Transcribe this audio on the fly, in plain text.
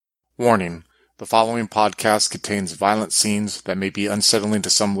Warning: the following podcast contains violent scenes that may be unsettling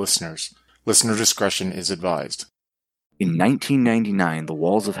to some listeners. Listener discretion is advised. In 1999, the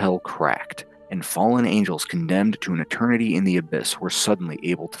walls of hell cracked, and fallen angels condemned to an eternity in the abyss were suddenly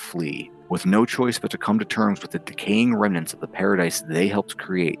able to flee. With no choice but to come to terms with the decaying remnants of the paradise they helped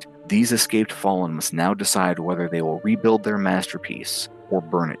create, these escaped fallen must now decide whether they will rebuild their masterpiece or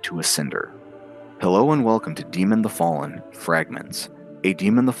burn it to a cinder. Hello and welcome to Demon the Fallen Fragments, a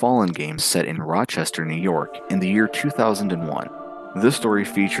Demon the Fallen game set in Rochester, New York in the year 2001. This story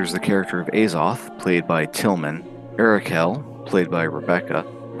features the character of Azoth, played by Tillman, Arakel, played by Rebecca,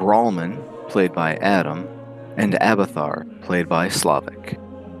 Brawlman, played by Adam, and Abathar, played by Slavic.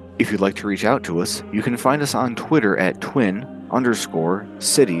 If you'd like to reach out to us, you can find us on Twitter at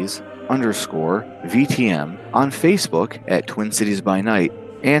twin_cities_VTM, on Facebook at Twin Cities by Night,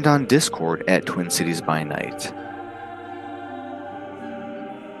 and on Discord at Twin Cities by Night.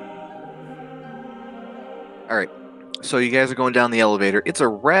 Alright, so you guys are going down the elevator. It's a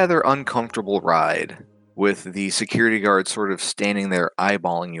rather uncomfortable ride, with the security guard sort of standing there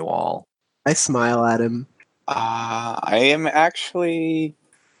eyeballing you all. I smile at him. I am actually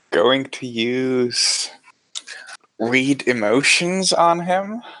going to use read emotions on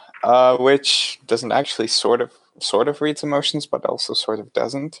him, which doesn't actually sort of reads emotions, but also sort of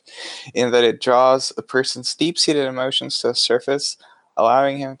doesn't, in that it draws a person's deep-seated emotions to the surface,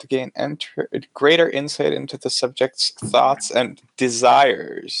 allowing him to gain greater insight into the subject's thoughts and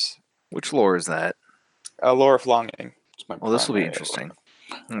desires. Which lore is that? Lore of Longing. Well, this will be interesting.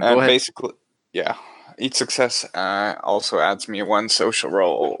 Go ahead. Basically, yeah. Each success also adds me one social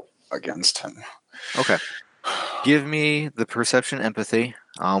roll against him. Okay. Give me the perception empathy.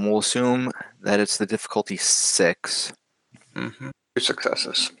 We'll assume that it's the difficulty 6. 2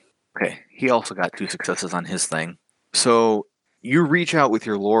 successes. Okay. He also got 2 successes on his thing. So you reach out with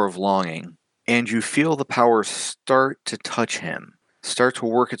your lore of longing, and you feel the power start to touch him, start to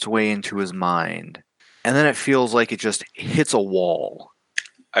work its way into his mind. And then it feels like it just hits a wall.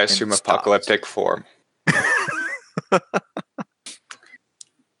 I assume apocalyptic form.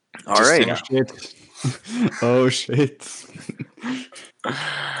 All right. Oh shit.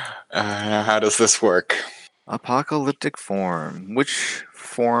 How does this work? Apocalyptic form. Which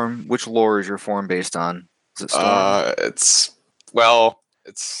lore is your form based on? Is it Storm?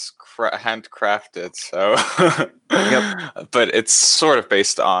 It's handcrafted, so. Yep. But it's sort of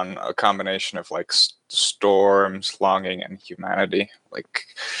based on a combination of like storms, longing, and humanity. Like,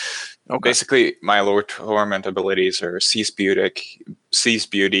 basically, my lore torment abilities are sees beauty,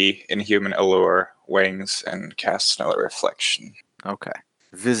 inhuman allure, wings, and cast another reflection. Okay.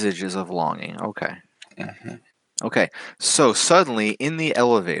 Visages of longing. Okay. Mm-hmm. Okay. So suddenly in the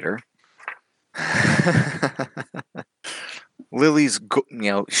elevator, Lily's,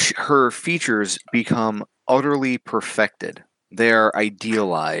 her features become utterly perfected. They are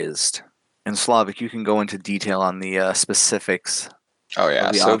idealized. And Slavic, you can go into detail on the specifics. Oh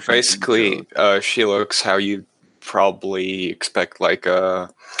yeah. So basically, she looks how you probably expect, like a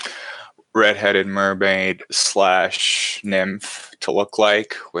redheaded mermaid / nymph to look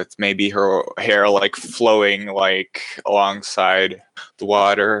like, with maybe her hair like flowing like alongside the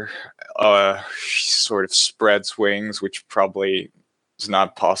water. She sort of spreads wings, which probably is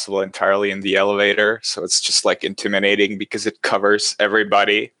not possible entirely in the elevator, so it's just like intimidating because it covers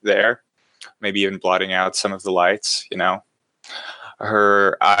everybody there, maybe even blotting out some of the lights, you know.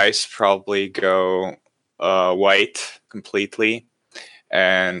 Her eyes probably go white completely,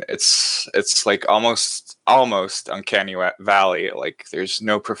 and it's like almost uncanny valley. Like there's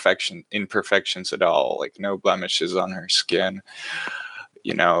no imperfections at all, like no blemishes on her skin.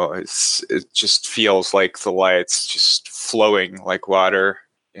 You know, it just feels like the light's just flowing like water.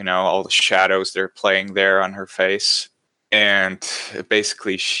 You know, all the shadows they're playing there on her face. And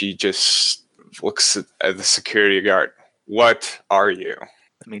basically she just looks at the security guard. What are you?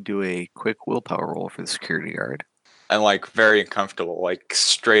 Let me do a quick willpower roll for the security guard. And like very uncomfortable, like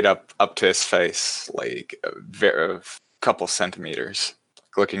straight up to his face, like a couple centimeters,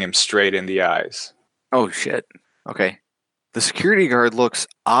 looking him straight in the eyes. Oh shit. Okay. The security guard looks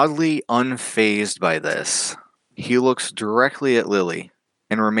oddly unfazed by this. He looks directly at Lily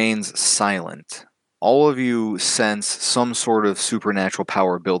and remains silent. All of you sense some sort of supernatural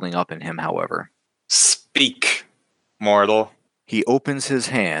power building up in him, however. Speak, mortal. He opens his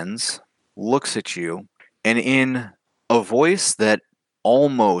hands, looks at you, and in a voice that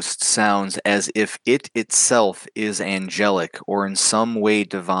almost sounds as if it itself is angelic or in some way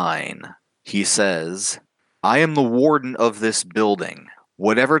divine, he says, "I am the warden of this building.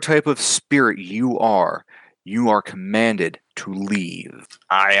 Whatever type of spirit you are, You are commanded to leave.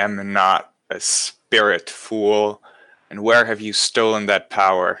 I am not a spirit, fool. And where have you stolen that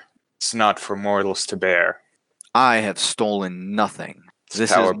power? It's not for mortals to bear. I have stolen nothing.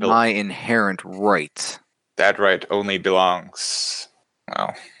 This is my inherent right. That right only belongs...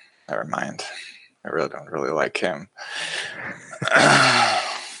 Well, never mind. I really don't really like him.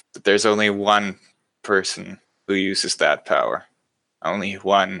 But there's only one person who uses that power. Only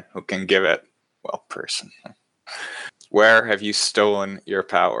one who can give it. Well, person. Where have you stolen your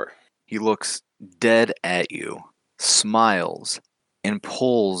power? He looks dead at you, smiles, and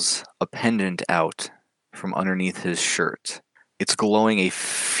pulls a pendant out from underneath his shirt. It's glowing a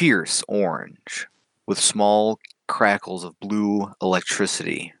fierce orange, with small crackles of blue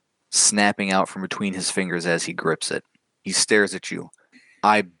electricity snapping out from between his fingers as he grips it. He stares at you.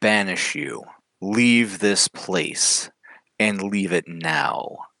 I banish you. Leave this place, and leave it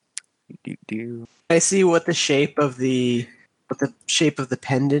now. I see what the shape of the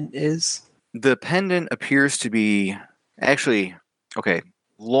pendant is. The pendant appears to be actually okay.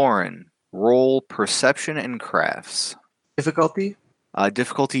 Lauren, roll perception and crafts. Difficulty?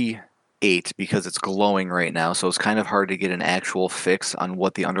 Difficulty 8 because it's glowing right now, so it's kind of hard to get an actual fix on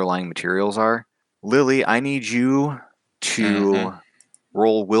what the underlying materials are. Lily, I need you to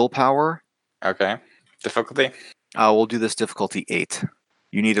roll willpower. Okay. Difficulty? We'll do this difficulty 8.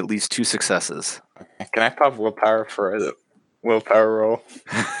 You need at least 2 successes. Okay. Can I pop willpower for the willpower roll?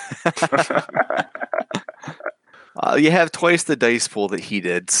 You have twice the dice pool that he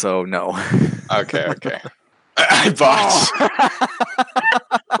did, so no. Okay. I botched.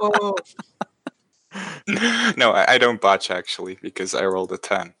 Oh. No, I don't botch actually because I rolled a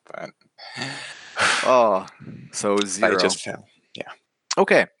 10. But So 0. I just fell. Yeah.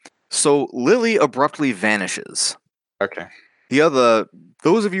 Okay, so Lily abruptly vanishes. Okay.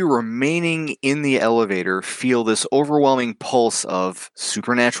 Those of you remaining in the elevator feel this overwhelming pulse of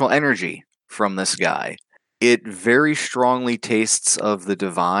supernatural energy from this guy. It very strongly tastes of the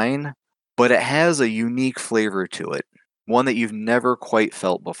divine, but it has a unique flavor to it, one that you've never quite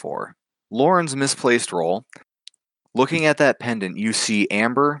felt before. Lauren's misplaced roll. Looking at that pendant, you see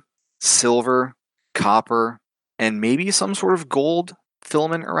amber, silver, copper, and maybe some sort of gold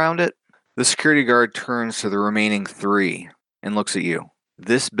filament around it. The security guard turns to the remaining 3 and looks at you.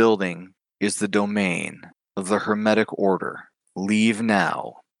 This building is the domain of the Hermetic Order. Leave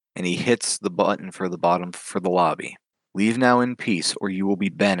now. And he hits the button for the bottom for the lobby. Leave now in peace, or you will be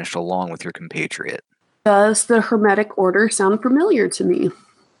banished along with your compatriot. Does the Hermetic Order sound familiar to me?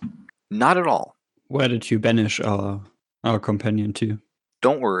 Not at all. Where did you banish our companion to?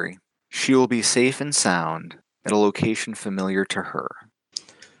 Don't worry. She will be safe and sound at a location familiar to her.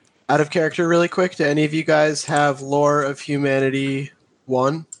 Out of character really quick, do any of you guys have Lore of Humanity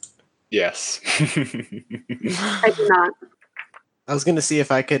 1? Yes. I do not. I was going to see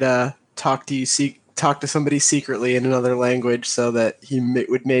if I could talk to somebody secretly in another language so that he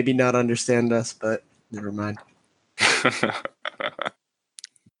would maybe not understand us, but never mind.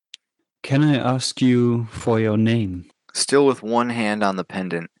 Can I ask you for your name? Still with one hand on the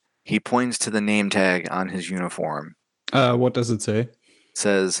pendant, he points to the name tag on his uniform. What does it say? It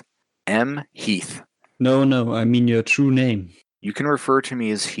says, M. Heath. No, I mean your true name. You can refer to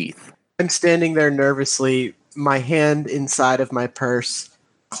me as Heath. I'm standing there nervously, my hand inside of my purse,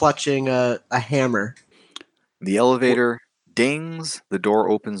 clutching a hammer. The elevator dings, the door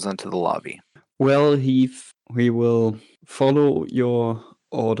opens onto the lobby. Well, Heath, we will follow your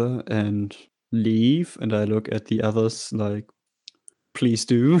order and leave. And I look at the others like, please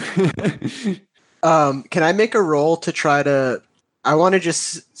do. Can I make a roll to try to... I want to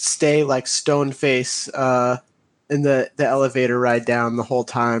just stay like stone face in the elevator ride down the whole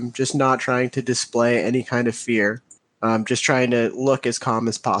time, just not trying to display any kind of fear. Just trying to look as calm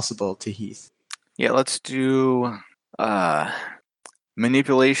as possible to Heath. Yeah, let's do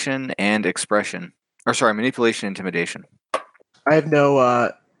manipulation and expression. Manipulation and intimidation. I have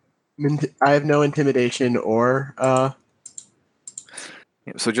no intimidation or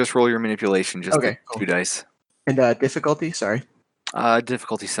So just roll your manipulation, just okay, the 2 dice. And difficulty, sorry.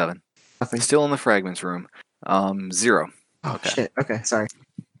 Difficulty 7. Nothing. Still in the fragments room. 0. Oh Okay. shit. Okay, sorry.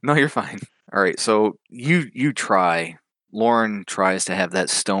 No, you're fine. All right, so you try. Lauren tries to have that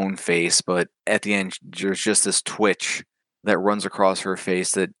stone face, but at the end, there's just this twitch that runs across her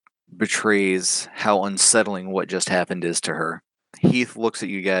face that betrays how unsettling what just happened is to her. Heath looks at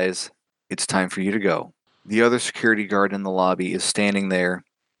you guys. It's time for you to go. The other security guard in the lobby is standing there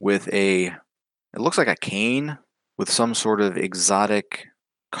with it looks like a cane with some sort of exotic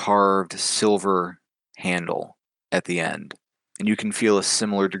carved silver handle at the end. And you can feel a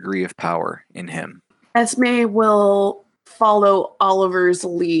similar degree of power in him. Esme will follow Oliver's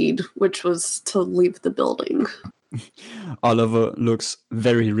lead, which was to leave the building. Oliver looks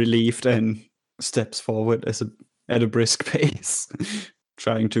very relieved and steps forward at a brisk pace,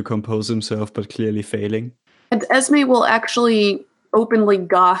 trying to compose himself, but clearly failing. And Esme will actually openly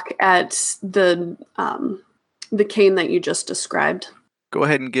gawk at the cane that you just described. Go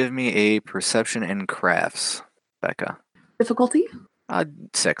ahead and give me a perception and crafts, Becca. Difficulty?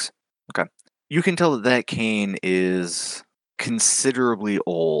 6. Okay. You can tell that cane is considerably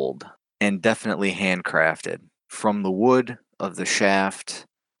old and definitely handcrafted. From the wood of the shaft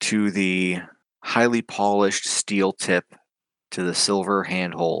to the highly polished steel tip to the silver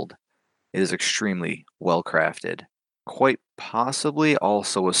handhold, it is extremely well crafted. Quite possibly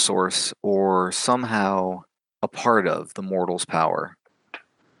also a source or somehow a part of the mortal's power.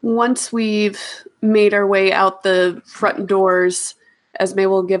 Once we've made our way out the front doors, Esme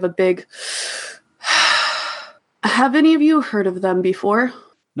will give a big... Have any of you heard of them before?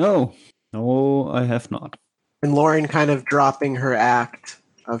 No, I have not. And Lauren kind of dropping her act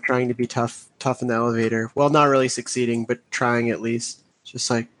of trying to be tough in the elevator. Well, not really succeeding, but trying at least. Just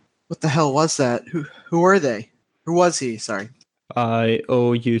like, what the hell was that? Who were they? Who was he? Sorry. I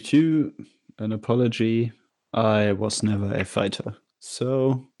owe you two an apology. I was never a fighter.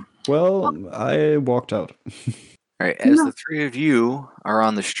 So, well, I walked out. All right, as the three of you are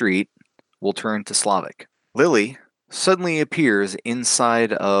on the street, we'll turn to Slavic. Lily suddenly appears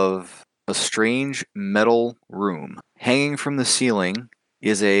inside of a strange metal room. Hanging from the ceiling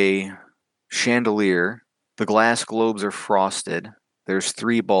is a chandelier. The glass globes are frosted. There's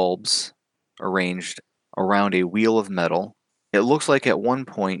 3 bulbs arranged around a wheel of metal. It looks like at one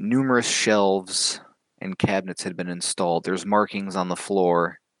point numerous shelves and cabinets had been installed. There's markings on the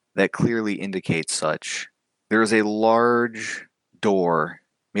floor that clearly indicate such. There is a large door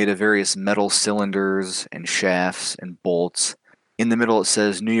made of various metal cylinders and shafts and bolts. In the middle it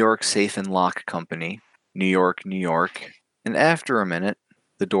says New York Safe and Lock Company, New York, New York. And after a minute,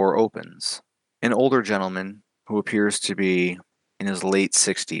 the door opens. An older gentleman who appears to be in his late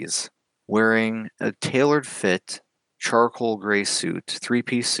 60s, wearing a tailored fit, charcoal gray suit,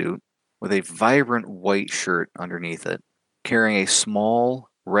 3-piece suit, with a vibrant white shirt underneath it, carrying a small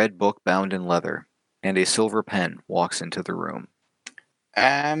red book bound in leather, and a silver pen, walks into the room.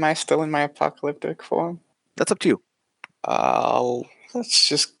 Am I still in my apocalyptic form? That's up to you. Let's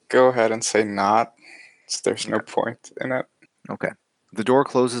just go ahead and say not. There's no point in it. Okay. The door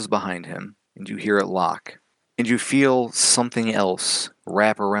closes behind him, and you hear it lock. And you feel something else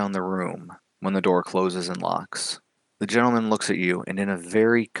wrap around the room when the door closes and locks. The gentleman looks at you, and in a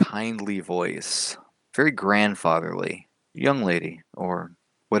very kindly voice, very grandfatherly, young lady, or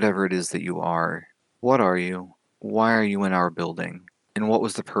whatever it is that you are, what are you? Why are you in our building? And what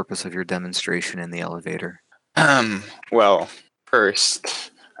was the purpose of your demonstration in the elevator? Well,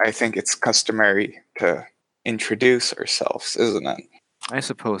 first, I think it's customary to introduce ourselves, isn't it? I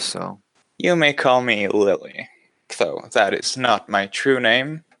suppose so. You may call me Lily, though that is not my true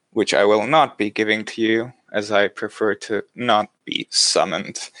name, which I will not be giving to you, as I prefer to not be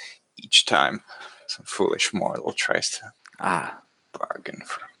summoned each time some foolish mortal tries to bargain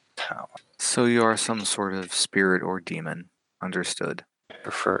for power. So you are some sort of spirit or demon. Understood. I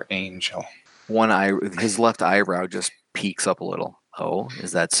prefer angel. His left eyebrow just peeks up a little. Oh,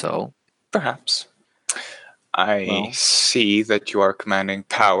 is that so? Perhaps. I see that you are commanding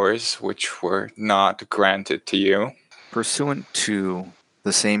powers which were not granted to you. Pursuant to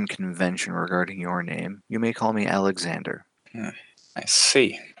the same convention regarding your name, you may call me Alexander. I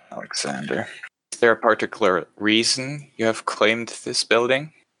see, Alexander. Is there a particular reason you have claimed this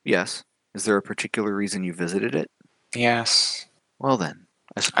building? Yes. Is there a particular reason you visited it? Yes. Well then,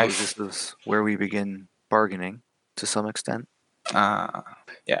 I suppose this is where we begin bargaining, to some extent.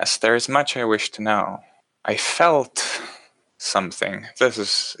 Yes, there is much I wish to know. I felt something. This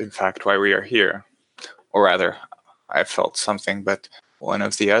is, in fact, why we are here. Or rather, I felt something, but one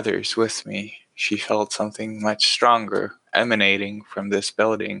of the others with me, she felt something much stronger emanating from this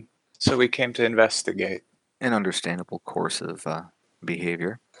building. So we came to investigate. An understandable course of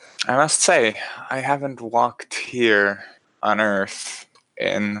behavior. I must say, I haven't walked here on Earth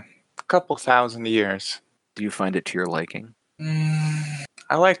in a couple thousand years. Do you find it to your liking?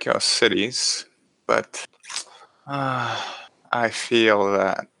 I like your cities, but I feel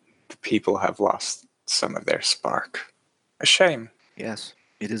that the people have lost some of their spark. A shame. Yes,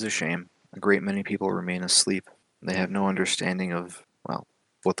 it is a shame. A great many people remain asleep. They have no understanding of,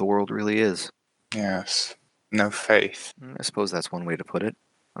 what the world really is. Yes, no faith. I suppose that's one way to put it.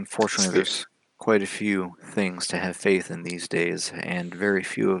 Unfortunately, there's quite a few things to have faith in these days, and very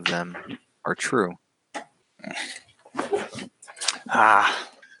few of them are true. Ah,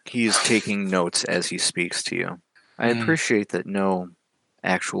 He is taking notes as he speaks to you. I Mm. appreciate that no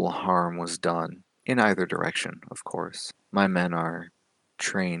actual harm was done, in either direction, of course. My men are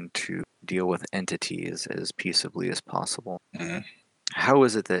trained to deal with entities as peaceably as possible. Mm. How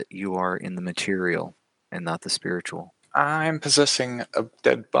is it that you are in the material and not the spiritual? I'm possessing a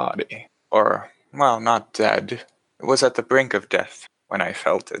dead body. Or, well, not dead. It was at the brink of death when I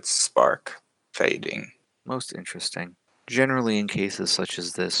felt its spark fading. Most interesting. Generally, in cases such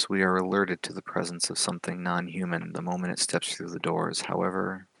as this, we are alerted to the presence of something non-human the moment it steps through the doors.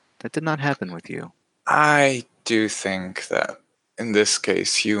 However, that did not happen with you. I do think that in this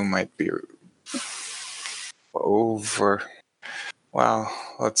case you might be over. Well,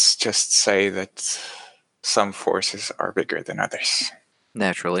 let's just say that some forces are bigger than others.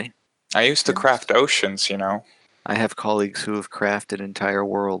 Naturally. I used to Yes. craft oceans, you know. I have colleagues who have crafted entire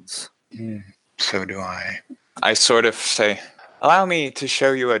worlds. So do I. I sort of say, allow me to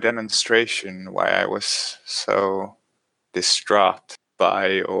show you a demonstration why I was so distraught by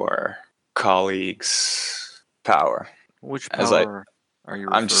your colleague's power. Which As I- power are you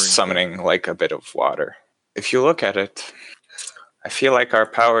referring I'm just to? summoning like a bit of water. If you look at it, I feel like our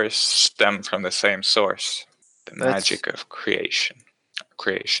powers stem from the same source, the magic of creation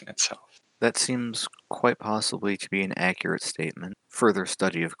itself. That seems quite possibly to be an accurate statement. Further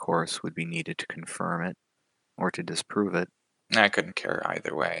study, of course, would be needed to confirm it or to disprove it. I couldn't care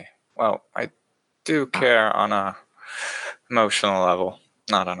either way. Well, I do care on a emotional level,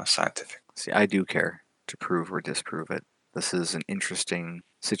 not on a scientific. See, I do care to prove or disprove it. This is an interesting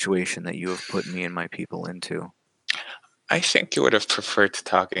situation that you have put me and my people into. I think you would have preferred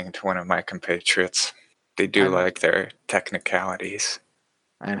talking to one of my compatriots. They do I'm- like their technicalities.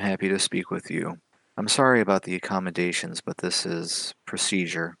 I am happy to speak with you. I'm sorry about the accommodations, but this is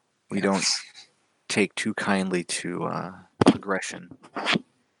procedure. We don't take too kindly to aggression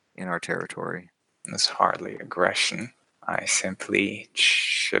in our territory. It's hardly aggression. I simply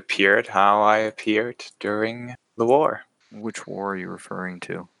appeared how I appeared during the war. Which war are you referring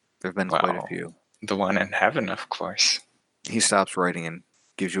to? There have been quite a Well, few. the one in heaven, of course. He stops writing and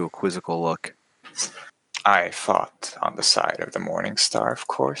gives you a quizzical look. I fought on the side of the Morning Star, of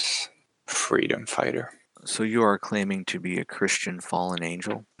course. Freedom fighter. So you are claiming to be a Christian fallen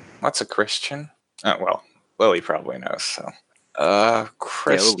angel? What's a Christian? Well, Lily probably knows, so.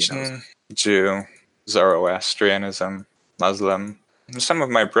 Christian, Jew, Zoroastrianism, Muslim. Some of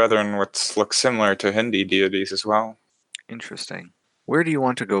my brethren would look similar to Hindi deities as well. Interesting. Where do you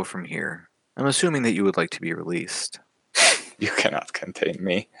want to go from here? I'm assuming that you would like to be released. You cannot contain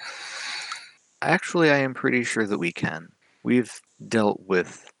me. Actually, I am pretty sure that we can. We've dealt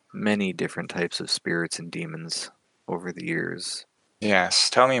with many different types of spirits and demons over the years. Yes,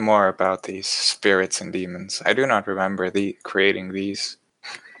 tell me more about these spirits and demons. I do not remember creating these.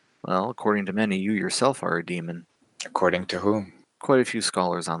 Well, according to many, you yourself are a demon. According to whom? Quite a few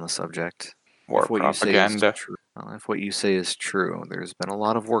scholars on the subject. War If what you say is propaganda. true, well, if what you say is true, there's been a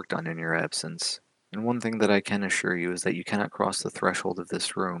lot of work done in your absence. And one thing that I can assure you is that you cannot cross the threshold of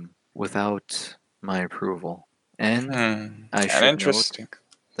this room without my approval. And I should note Interesting.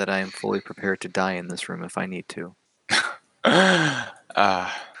 that I am fully prepared to die in this room if I need to.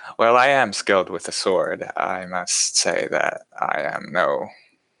 Well, I am skilled with a sword. I must say that I am no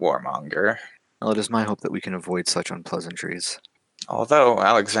warmonger. Well, it is my hope that we can avoid such unpleasantries. Although,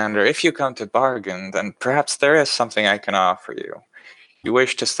 Alexander, if you come to bargain, then perhaps there is something I can offer you. You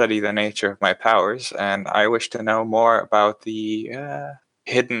wish to study the nature of my powers, and I wish to know more about the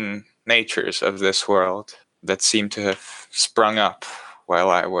hidden natures of this world that seem to have sprung up while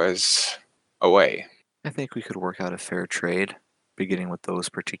I was away. I think we could work out a fair trade, beginning with those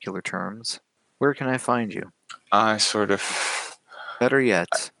particular terms. Where can I find you? I sort of... Better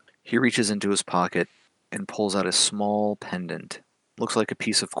yet, he reaches into his pocket and pulls out a small pendant. Looks like a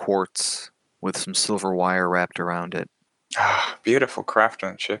piece of quartz with some silver wire wrapped around it. Beautiful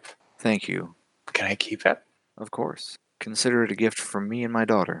craftsmanship. Thank you. Can I keep it? Of course. Consider it a gift from me and my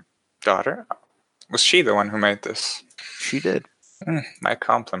daughter. Daughter? Was she the one who made this? She did. My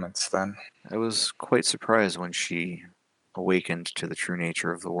compliments, then. I was quite surprised when she awakened to the true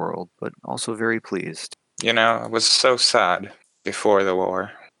nature of the world, but also very pleased. You know, it was so sad before the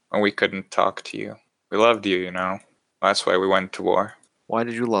war when we couldn't talk to you. We loved you, you know. That's why we went to war. Why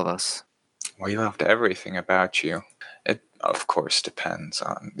did you love us? We loved everything about you. It, of course, depends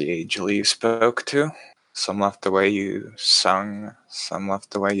on the angel you spoke to. Some loved the way you sung, some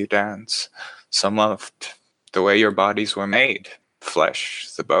loved the way you danced, some loved the way your bodies were made,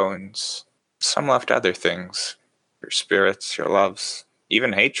 flesh, the bones. Some loved other things, your spirits, your loves,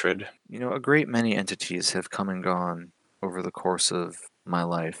 even hatred. A great many entities have come and gone over the course of my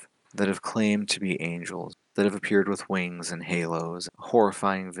life that have claimed to be angels, that have appeared with wings and halos,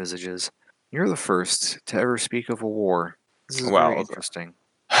 horrifying visages. You're the first to ever speak of a war. This is very Well, interesting.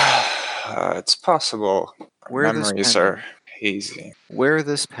 it's possible. Wear this Memories pendant. are hazy. Wear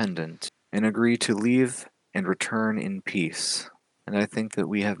this pendant and agree to leave and return in peace. And I think that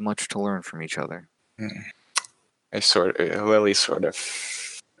we have much to learn from each other. Lily sort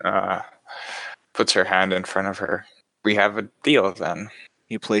of puts her hand in front of her. We have a deal then.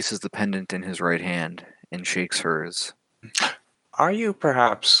 He places the pendant in his right hand and shakes hers. Are you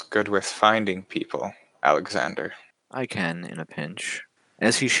perhaps good with finding people, Alexander? I can in a pinch.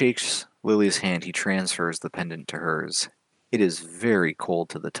 As he shakes Lily's hand, he transfers the pendant to hers. It is very cold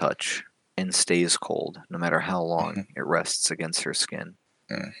to the touch and stays cold no matter how long it rests against her skin.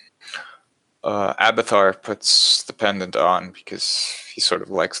 Abathar puts the pendant on because he sort of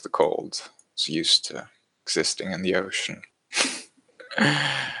likes the cold. He's used to existing in the ocean.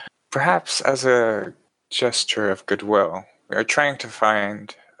 Perhaps as a gesture of goodwill, we are trying to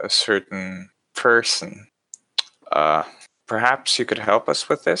find a certain person. Perhaps you could help us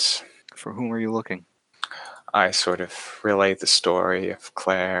with this? For whom are you looking? I sort of relay the story of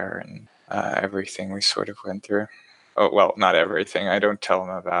Claire and everything we sort of went through. Oh, well, not everything. I don't tell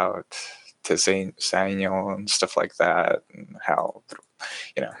them about Tesaniel and stuff like that, and how,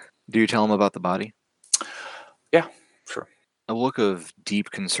 Do you tell him about the body? Yeah, sure. A look of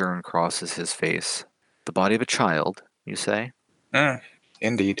deep concern crosses his face. The body of a child, you say?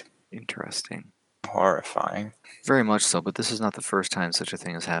 Indeed. Interesting. Horrifying. Very much so, but this is not the first time such a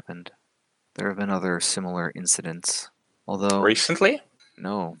thing has happened. There have been other similar incidents. Although... Recently?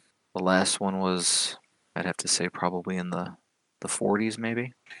 No. The last one was, I'd have to say, probably in the 40s,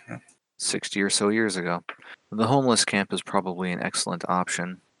 maybe? 60 or so years ago. The homeless camp is probably an excellent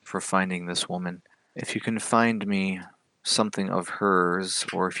option for finding this woman. If you can find me something of hers,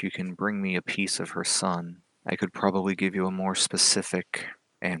 or if you can bring me a piece of her son, I could probably give you a more specific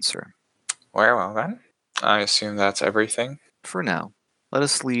answer. Very well, then. I assume that's everything. For now, let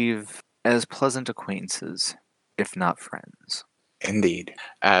us leave as pleasant acquaintances, if not friends. Indeed.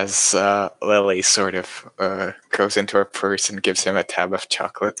 As Lily sort of goes into her purse and gives him a tab of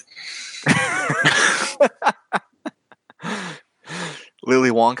chocolate.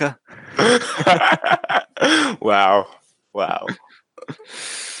 Lily Wonka? Wow. Well,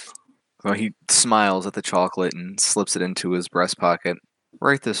 he smiles at the chocolate and slips it into his breast pocket.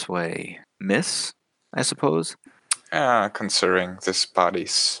 Right this way, miss, I suppose? Considering this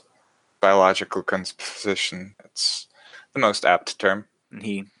body's biological composition, it's the most apt term. And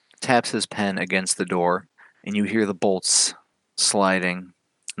he taps his pen against the door, and you hear the bolts sliding,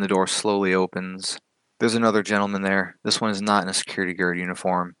 and the door slowly opens. There's another gentleman there. This one is not in a security guard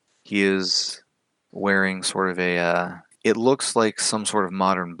uniform. He is wearing sort of it looks like some sort of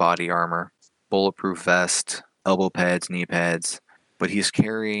modern body armor, bulletproof vest, elbow pads, knee pads, but he's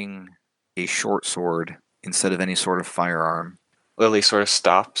carrying a short sword instead of any sort of firearm. Lily sort of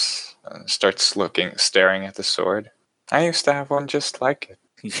stops and starts staring at the sword. I used to have one just like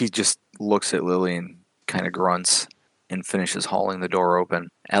it. He just looks at Lily and kind of grunts and finishes hauling the door open.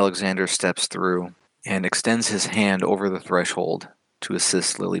 Alexander steps through and extends his hand over the threshold to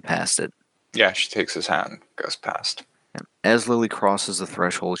assist Lily past it. Yeah, she takes his hand, goes past. As Lily crosses the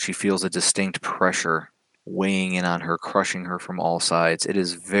threshold, she feels a distinct pressure weighing in on her, crushing her from all sides. It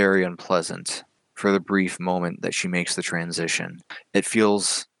is very unpleasant for the brief moment that she makes the transition. It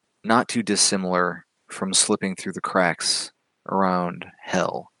feels not too dissimilar from slipping through the cracks around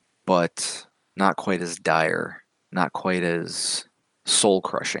hell, but not quite as dire, not quite as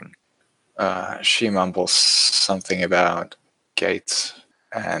soul-crushing. She mumbles something about Gates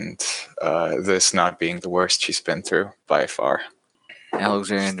and this not being the worst she's been through by far.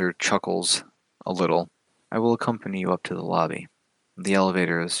 Alexander chuckles a little. I will accompany you up to the lobby. The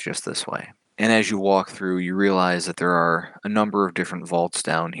elevator is just this way. And as you walk through, you realize that there are a number of different vaults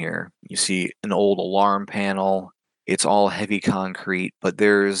down here. You see an old alarm panel. It's all heavy concrete, but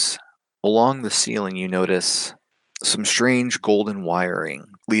there's, along the ceiling, you notice some strange golden wiring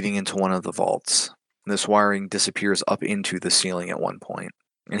leading into one of the vaults. This wiring disappears up into the ceiling at one point,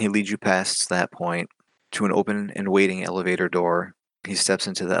 and he leads you past that point to an open and waiting elevator door. He steps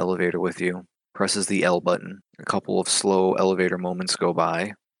into the elevator with you, presses the L button. A couple of slow elevator moments go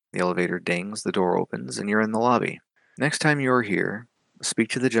by. The elevator dings, the door opens, and you're in the lobby. Next time you're here, speak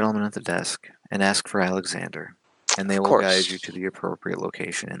to the gentleman at the desk and ask for Alexander, and they will guide you to the appropriate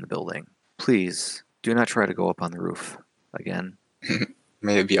location in the building. Please, do not try to go up on the roof again.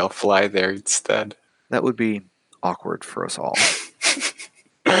 Maybe I'll fly there instead. That would be awkward for us all.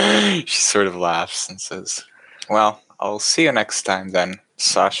 She sort of laughs and says, "Well, I'll see you next time then,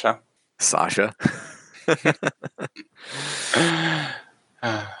 Sasha." Sasha.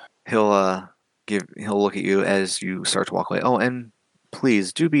 He'll look at you as you start to walk away. Oh, and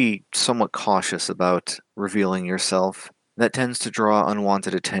please do be somewhat cautious about revealing yourself. That tends to draw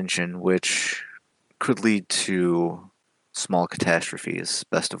unwanted attention, which could lead to small catastrophes.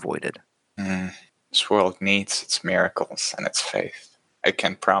 Best avoided. This world needs its miracles and its faith. I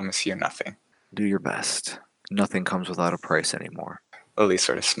can promise you nothing. Do your best. Nothing comes without a price anymore. Lily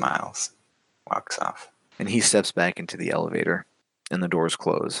sort of smiles, walks off. And he steps back into the elevator, and the doors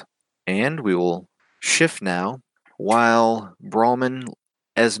close. And we will shift now. While Brawlman,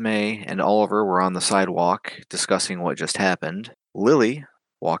 Esme, and Oliver were on the sidewalk discussing what just happened, Lily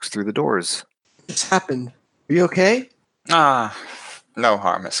walks through the doors. What just happened? Are you okay? No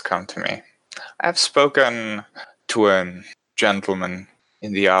harm has come to me. I've spoken to a gentleman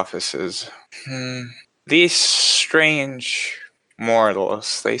in the offices. These strange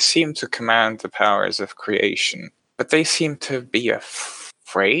mortals, they seem to command the powers of creation, but they seem to be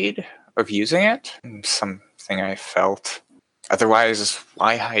afraid of using it. Something I felt. Otherwise,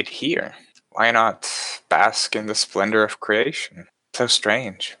 why hide here? Why not bask in the splendor of creation? So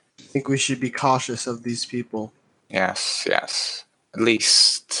strange. I think we should be cautious of these people. Yes. At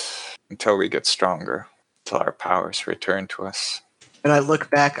least until we get stronger, until our powers return to us. And I look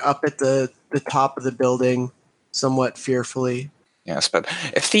back up at the top of the building, somewhat fearfully. Yes, but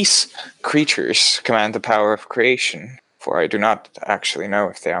if these creatures command the power of creation, for I do not actually know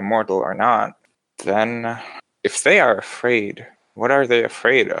if they are mortal or not, then if they are afraid, what are they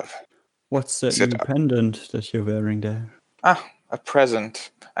afraid of? What's that new pendant that you're wearing there? A present.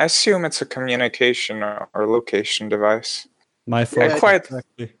 I assume it's a communication or location device. My fault.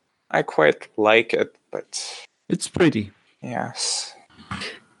 Exactly. I quite like it, but... It's pretty. Yes.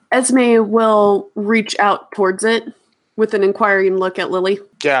 Esme will reach out towards it with an inquiring look at Lily.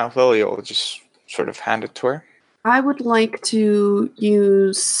 Yeah, Lily will just sort of hand it to her. I would like to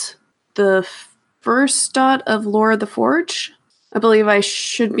use the first dot of Lore of the Forge. I believe I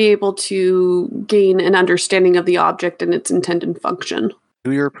should be able to gain an understanding of the object and its intended function.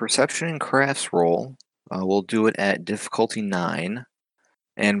 Do your perception and crafts roll. We'll do it at difficulty 9.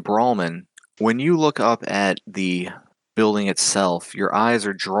 And Brawlman, when you look up at the building itself, your eyes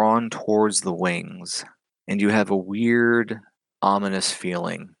are drawn towards the wings, and you have a weird, ominous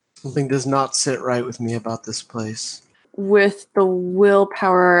feeling. Something does not sit right with me about this place. With the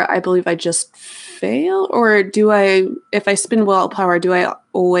willpower, I believe I just fail? Or if I spin willpower, do I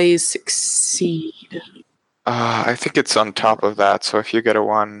always succeed? I think it's on top of that, so if you get a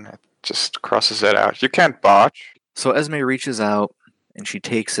 1, it just crosses it out. You can't botch. So Esme reaches out, and she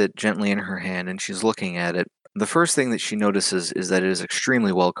takes it gently in her hand, and she's looking at it. The first thing that she notices is that it is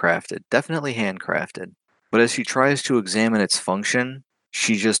extremely well crafted, definitely handcrafted. But as she tries to examine its function,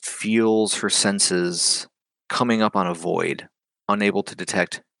 she just feels her senses coming up on a void, unable to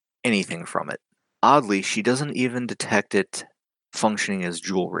detect anything from it. Oddly, she doesn't even detect it functioning as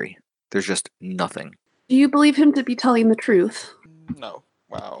jewelry. There's just nothing. Do you believe him to be telling the truth? No.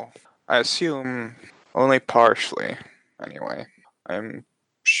 Well, I assume only partially, anyway. I'm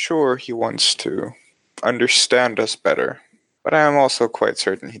sure he wants to understand us better, but I am also quite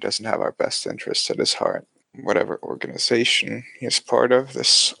certain he doesn't have our best interests at his heart. Whatever organization he is part of,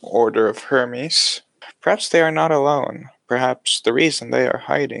 this Order of Hermes, perhaps they are not alone. Perhaps the reason they are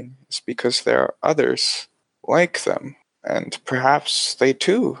hiding is because there are others like them, and perhaps they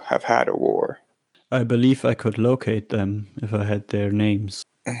too have had a war. I believe I could locate them if I had their names.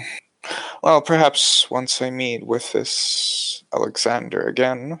 Well, perhaps once I meet with this Alexander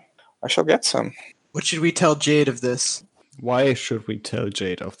again, I shall get some. What should we tell Jade of this? Why should we tell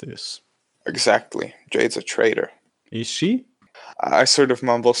Jade of this? Exactly. Jade's a traitor. Is she? I sort of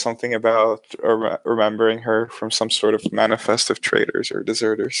mumble something about remembering her from some sort of manifest of traitors or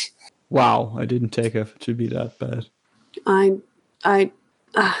deserters. Wow, I didn't take her to be that bad.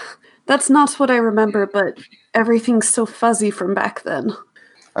 That's not what I remember, but everything's so fuzzy from back then.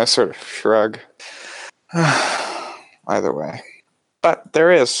 I sort of shrug. Either way. But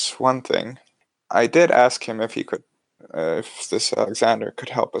there is one thing. I did ask him if he could, if this Alexander could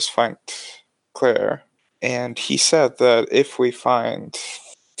help us find Claire, and he said that if we find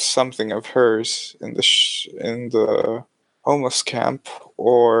something of hers in the homeless camp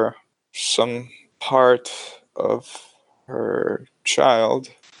or some part of her child,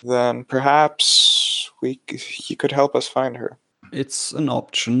 then perhaps he could help us find her. It's an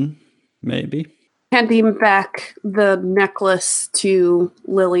option, maybe. Handing back the necklace to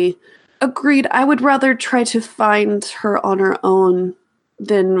Lily. Agreed, I would rather try to find her on her own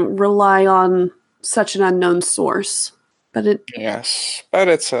than rely on such an unknown source. But Yes, but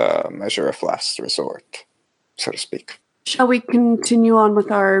it's a measure of last resort, so to speak. Shall we continue on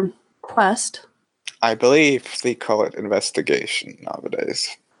with our quest? I believe they call it investigation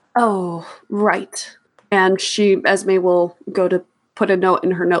nowadays. Oh, right. And Esme will go to put a note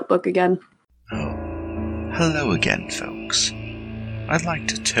in her notebook again. Oh, hello again, folks. I'd like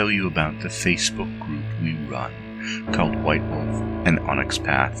to tell you about the Facebook group we run called White Wolf and Onyx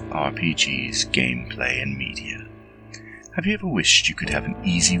Path RPGs Gameplay and Media. Have you ever wished you could have an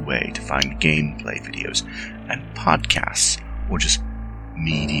easy way to find gameplay videos and podcasts, or just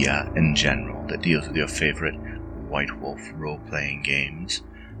media in general that deals with your favorite White Wolf role-playing games?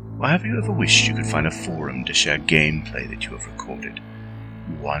 Or have you ever wished you could find a forum to share gameplay that you have recorded?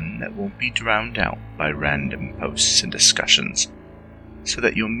 One that won't be drowned out by random posts and discussions, so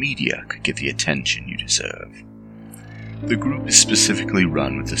that your media could get the attention you deserve. The group is specifically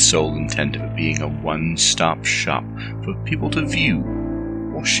run with the sole intent of it being a one-stop shop for people to view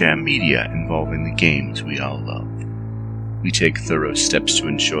or share media involving the games we all love. We take thorough steps to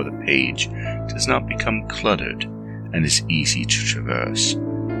ensure the page does not become cluttered and is easy to traverse.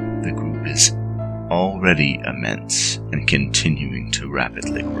 The group is already immense and continuing to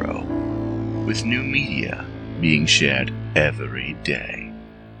rapidly grow, with new media being shared every day.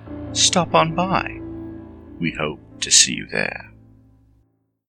 Stop on by. We hope to see you there.